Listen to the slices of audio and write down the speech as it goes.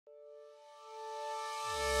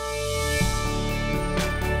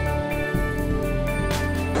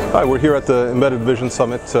Hi, we're here at the Embedded Vision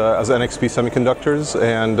Summit as NXP Semiconductors,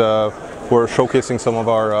 and we're showcasing some of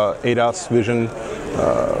our ADAS vision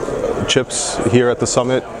chips here at the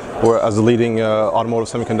summit. We're, as a leading automotive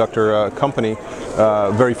semiconductor company,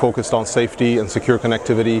 very focused on safety and secure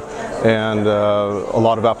connectivity, and a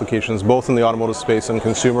lot of applications both in the automotive space and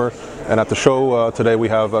consumer. And at the show today we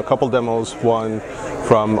have a couple demos, one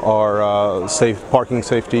from our parking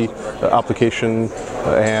safety application,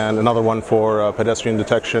 and another one for pedestrian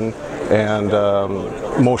detection and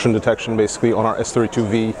motion detection, basically on our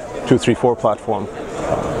S32V 234 platform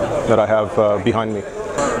that I have behind me.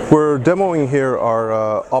 We're demoing here our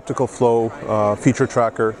optical flow feature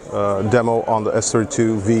tracker demo on the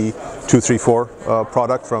S32V 234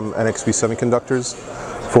 product from NXP Semiconductors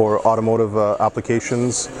for automotive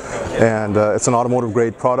applications, and it's an automotive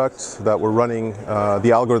grade product that we're running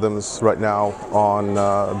the algorithms right now on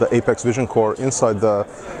the Apex Vision Core inside the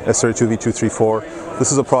S32V 234.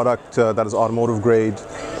 This is a product that is automotive grade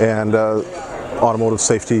and automotive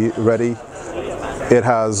safety ready. It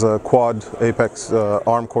has quad Apex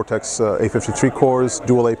ARM Cortex A53 cores,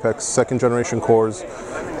 dual Apex second generation cores,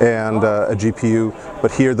 and a GPU.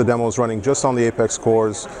 But here the demo is running just on the Apex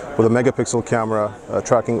cores with a megapixel camera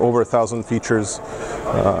tracking over 1,000 features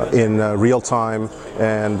in real time,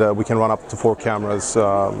 and we can run up to 4 cameras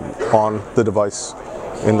on the device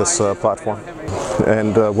in this platform.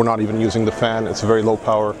 And we're not even using the fan. It's a very low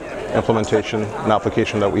power implementation and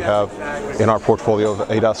application that we have in our portfolio of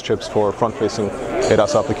ADAS chips for front-facing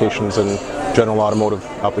ADAS applications and general automotive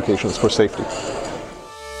applications for safety.